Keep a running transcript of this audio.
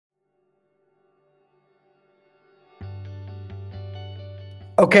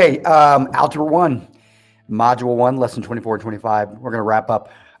Okay, Algebra 1, Module 1, Lesson 24 and 25. We're going to wrap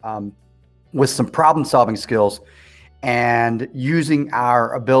up with some problem-solving skills and using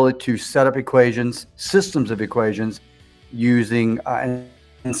our ability to set up equations, systems of equations, using and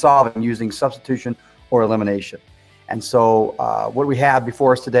solving using substitution or elimination. And so what we have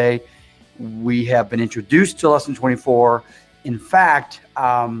before us today, we have been introduced to Lesson 24. In fact,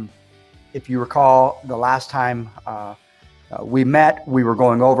 if you recall, the last time we met, we were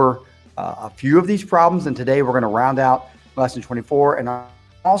going over a few of these problems, and today we're going to round out Lesson 24 and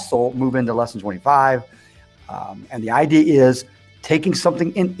also move into Lesson 25. And the idea is taking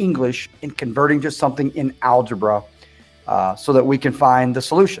something in English and converting to something in algebra so that we can find the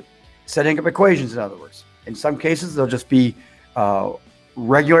solution. Setting up equations, in other words. In some cases, they'll just be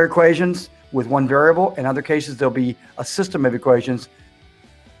regular equations with one variable. In other cases, there'll be a system of equations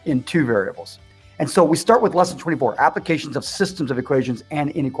in two variables. And so we start with Lesson 24, applications of systems of equations and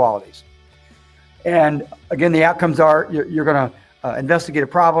inequalities. And again, the outcomes are you're going to investigate a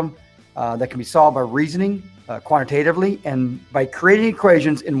problem that can be solved by reasoning quantitatively and by creating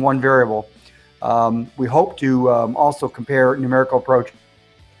equations in one variable. We hope to also compare numerical approach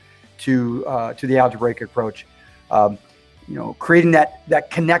to the algebraic approach. Creating that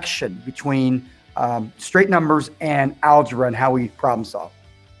connection between straight numbers and algebra and how we problem solve.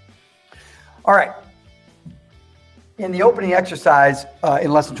 All right. In the opening exercise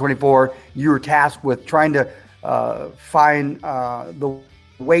in Lesson 24, you were tasked with trying to find the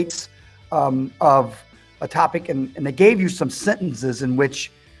weights of a topic, and they gave you some sentences in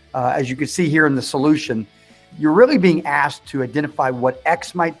which, as you can see here in the solution, you're really being asked to identify what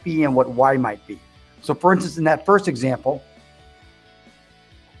X might be and what Y might be. So for instance, in that first example,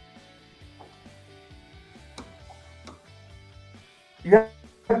 you have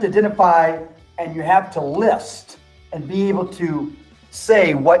to identify and you have to list and be able to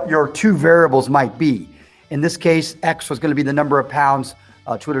say what your two variables might be. In this case, X was going to be the number of pounds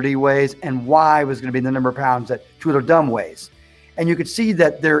Tweedledee weighs, and Y was going to be the number of pounds that Tweedledum weighs. And you could see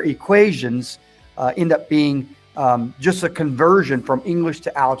that their equations end up being just a conversion from English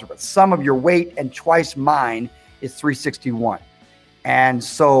to algebra. Sum of your weight and twice mine is 361. And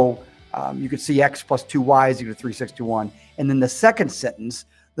so you could see X plus 2Y is equal to 361. And then the second sentence,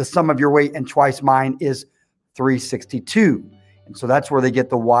 the sum of your weight and twice mine is 362. And so that's where they get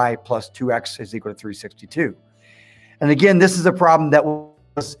the Y plus 2X is equal to 362. And again, this is a problem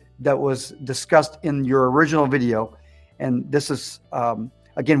that was discussed in your original video. And this is,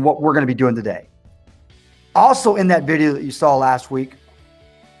 again, what we're going to be doing today. Also in that video that you saw last week,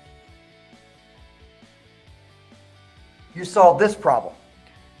 you saw this problem.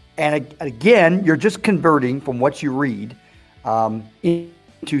 And again, you're just converting from what you read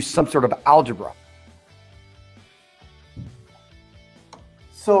into some sort of algebra.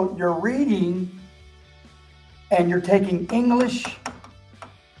 So you're reading and you're taking English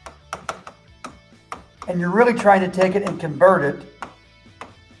and you're really trying to take it and convert it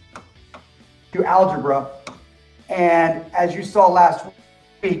to algebra. And as you saw last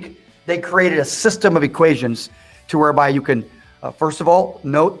week, they created a system of equations to whereby you can, first of all,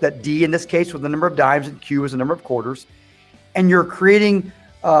 note that D in this case was the number of dimes and Q was the number of quarters. And you're creating,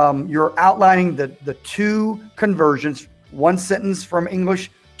 you're outlining the two conversions, one sentence from English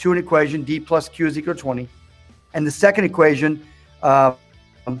to an equation, D plus Q is equal to 20. And the second equation,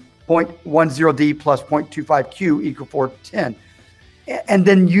 0.10D plus 0.25Q equal 410. And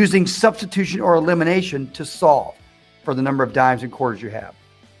then using substitution or elimination to solve for the number of dimes and quarters you have.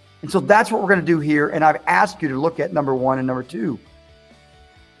 And so that's what we're going to do here. And I've asked you to look at number 1 and number 2.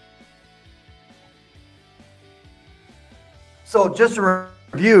 So just to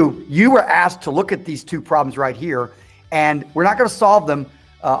review, you were asked to look at these two problems right here, and we're not going to solve them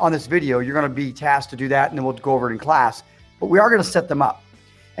on this video. You're going to be tasked to do that, and then we'll go over it in class. But we are going to set them up.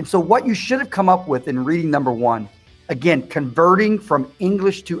 And so what you should have come up with in reading number 1, again, converting from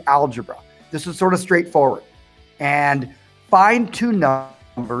English to algebra. This is sort of straightforward. And find two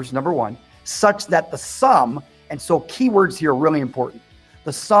numbers, number 1, such that the sum, and so keywords here are really important,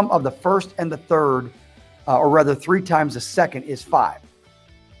 the sum of the first and the third, or rather 3 times the second, is 5.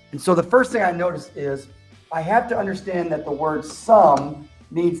 And so the first thing I noticed is I have to understand that the word sum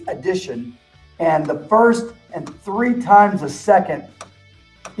means addition, and the first and 3 times the second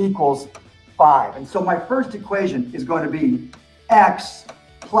equals 5. And so my first equation is going to be X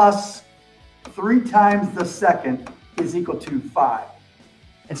plus 3 times the second is equal to 5.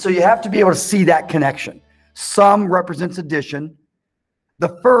 And so you have to be able to see that connection. Sum represents addition.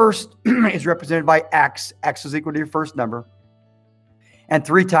 The first is represented by X. X is equal to your first number. And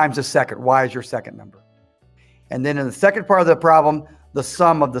 3 times the second. Y is your second number. And then in the second part of the problem, the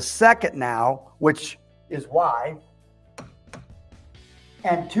sum of the second now, which is y,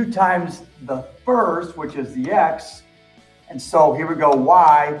 and 2 times the first, which is the x. And so here we go,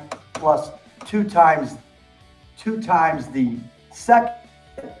 y plus 2 times the second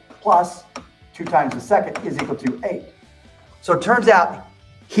plus 2 times the second is equal to 8. So it turns out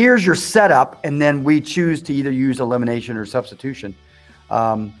here's your setup, and then we choose to either use elimination or substitution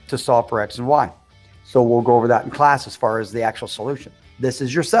to solve for x and y. So we'll go over that in class as far as the actual solution. This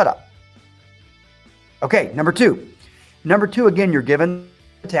is your setup. Okay, number 2. Number 2, again, you're given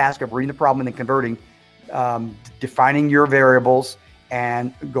the task of reading the problem and then converting, defining your variables,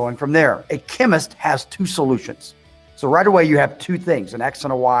 and going from there. A chemist has 2 solutions. So right away you have 2 things, an x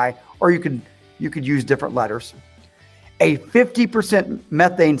and a y, or you could use different letters. A 50%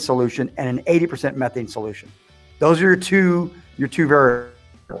 methane solution and an 80% methane solution. Those are your two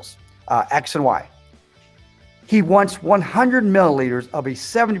variables, x and y. He wants 100 milliliters of a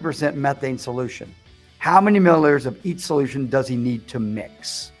 70% methane solution. How many milliliters of each solution does he need to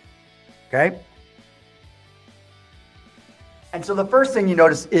mix? Okay. And so the first thing you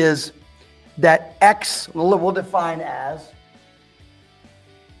notice is that x we'll define as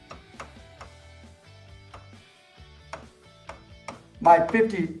my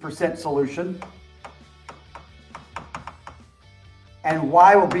 50% solution, and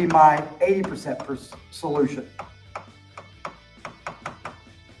y will be my 80% solution.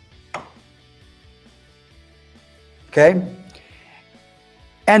 Okay?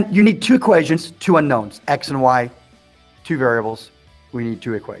 And you need 2 equations, 2 unknowns, x and y, 2 variables. We need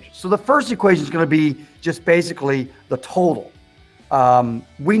 2 equations. So the first equation is going to be just basically the total.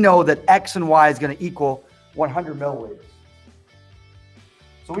 We know that x and y is going to equal 100 milliliters.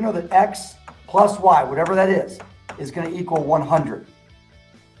 So we know that x plus y, whatever that is going to equal 100.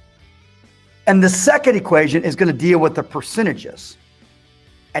 And the second equation is going to deal with the percentages.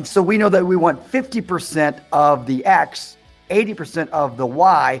 And so we know that we want 50% of the x, 80% of the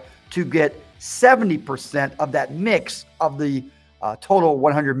y to get 70% of that mix of the total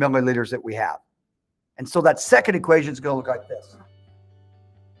 100 milliliters that we have. And so that second equation is going to look like this.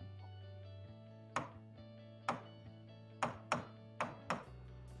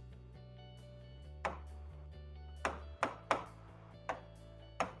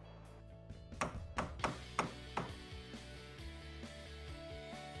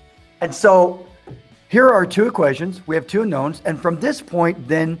 And so here are 2 equations. We have 2 unknowns. And from this point,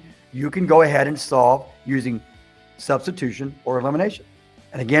 then you can go ahead and solve using substitution or elimination.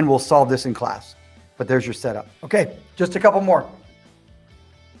 And again, we'll solve this in class. But there's your setup. Okay, just a couple more.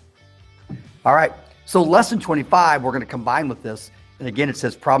 All right, so lesson 25, we're going to combine with this. And again, it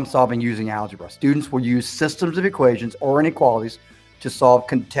says problem solving using algebra. Students will use systems of equations or inequalities to solve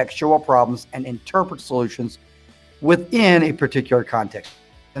contextual problems and interpret solutions within a particular context.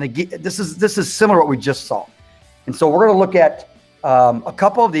 And again, this is similar to what we just saw. And so we're going to look at a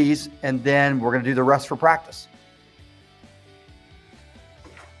couple of these, and then we're going to do the rest for practice.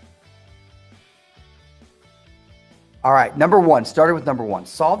 All right, number 1, starting with number 1,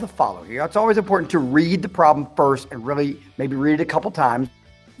 solve the following. It's always important to read the problem first and really maybe read it a couple times.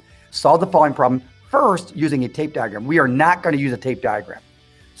 Solve the following problem first using a tape diagram. We are not going to use a tape diagram.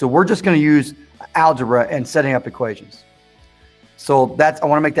 So we're just going to use algebra and setting up equations. So I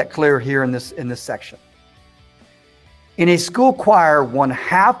want to make that clear here in this section. In a school choir,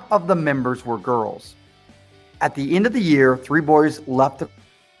 1/2 of the members were girls. At the end of the year, 3 boys left the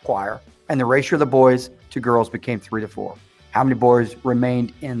choir, and the ratio of the boys to girls became 3-4. How many boys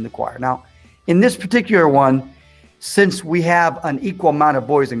remained in the choir? Now, in this particular one, since we have an equal amount of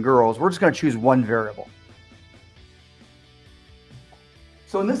boys and girls, we're just going to choose 1 variable.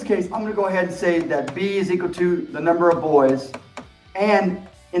 So in this case, I'm going to go ahead and say that B is equal to the number of boys. And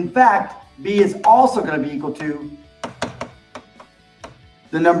in fact, B is also going to be equal to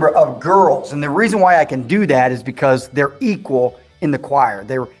the number of girls. And the reason why I can do that is because they're equal in the choir.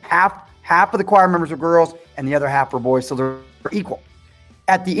 They were half of the choir members are girls and the other half were boys, so they're equal.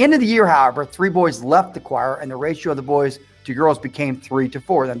 At the end of the year, however, 3 boys left the choir and the ratio of the boys to girls became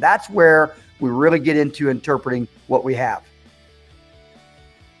 3-4. And that's where we really get into interpreting what we have.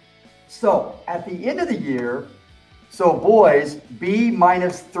 So at the end of the year, so boys, B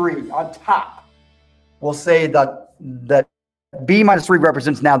minus 3 on top. We'll say that B minus 3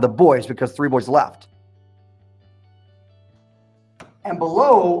 represents now the boys because 3 boys left. And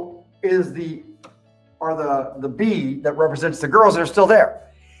below is the B that represents the girls that are still there.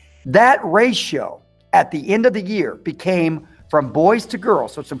 That ratio at the end of the year became from boys to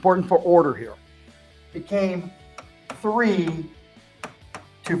girls. So it's important for order here. Became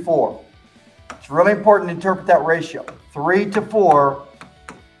 3-4. It's really important to interpret that ratio. 3-4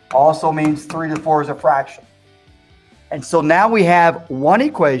 also means 3 to the 4 is a fraction. And so now we have one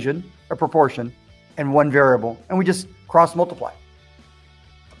equation, a proportion, and one variable, and we just cross multiply.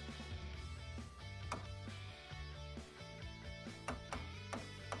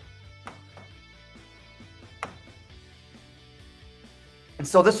 And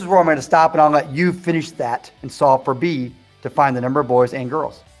so this is where I'm going to stop, and I'll let you finish that and solve for B to find the number of boys and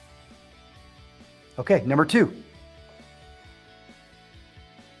girls. Okay, number 2.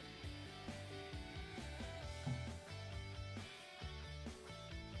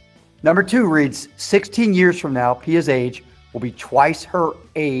 Number 2 reads, 16 years from now, Pia's age will be twice her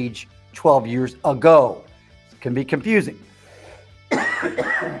age 12 years ago. It can be confusing.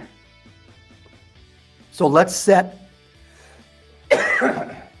 So let's set,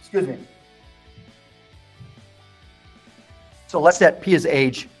 excuse me. So let's set Pia's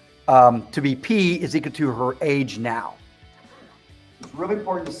age to be P is equal to her age now. It's really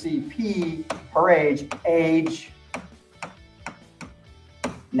important to see P, her age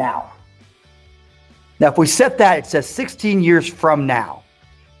now. Now, if we set that, it says 16 years from now.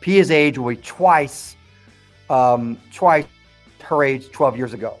 Pia's age will be twice her age 12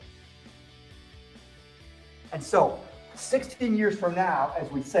 years ago. And so 16 years from now,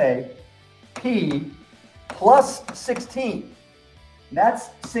 as we say, P plus 16. And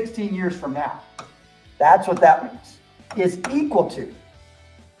that's 16 years from now. That's what that means. Is equal to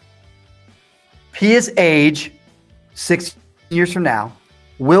Pia's age 16 years from now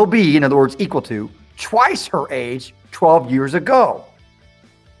will be, in other words, equal to twice her age 12 years ago.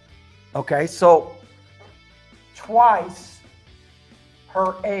 Okay, so twice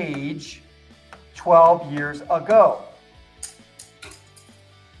her age 12 years ago.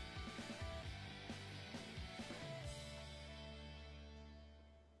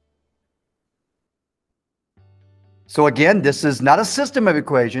 So again, this is not a system of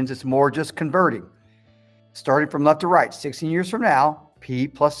equations. It's more just converting. Starting from left to right, 16 years from now, P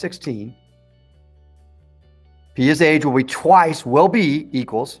plus 16. Pia's age will be twice, will be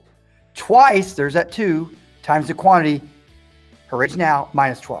equals twice, there's that 2, times the quantity, her age now,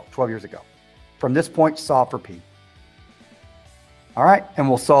 minus 12 years ago. From this point, solve for P. All right, and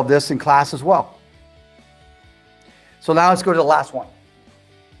we'll solve this in class as well. So now let's go to the last one.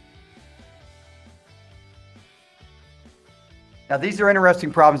 Now, these are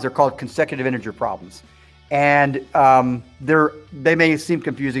interesting problems. They're called consecutive integer problems. And they may seem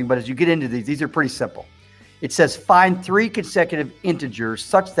confusing, but as you get into these are pretty simple. It says find 3 consecutive integers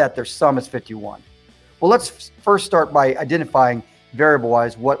such that their sum is 51. Well, let's first start by identifying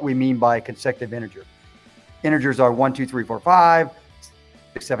variable-wise what we mean by consecutive integer. Integers are 1, 2, 3, 4, 5,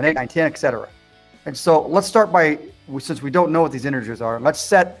 6, 7, 8, 9, 10, etc. And so let's start by, since we don't know what these integers are, let's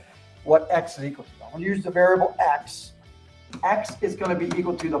set what x is equal to. I'm going to use the variable x. X is going to be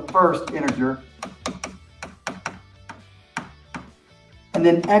equal to the first integer. And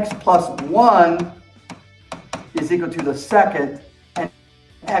then x plus 1 is equal to the second. And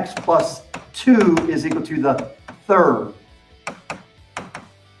x plus 2 is equal to the third.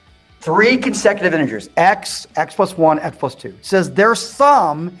 3 consecutive integers, x plus 1, x plus 2. It says their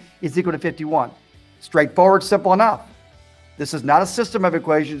sum is equal to 51. Straightforward, simple enough. This is not a system of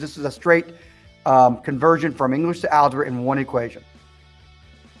equations. This is a straight conversion from English to algebra in one equation.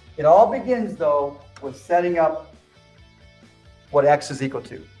 It all begins, though, with setting up what x is equal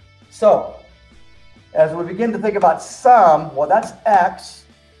to. So, as we begin to think about sum, well, that's x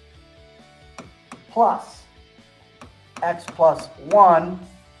plus 1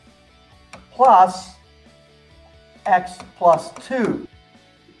 plus x plus 2.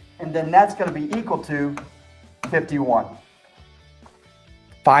 And then that's going to be equal to 51.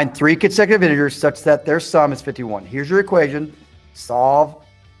 Find 3 consecutive integers such that their sum is 51. Here's your equation. Solve,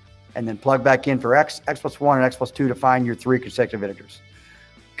 and then plug back in for x plus 1, and x plus 2 to find your 3 consecutive integers.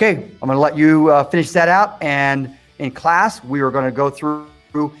 Okay, I'm going to let you finish that out. And in class, we are going to go through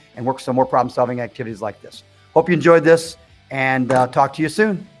and work some more problem-solving activities like this. Hope you enjoyed this, and talk to you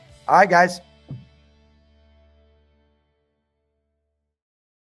soon. All right, guys.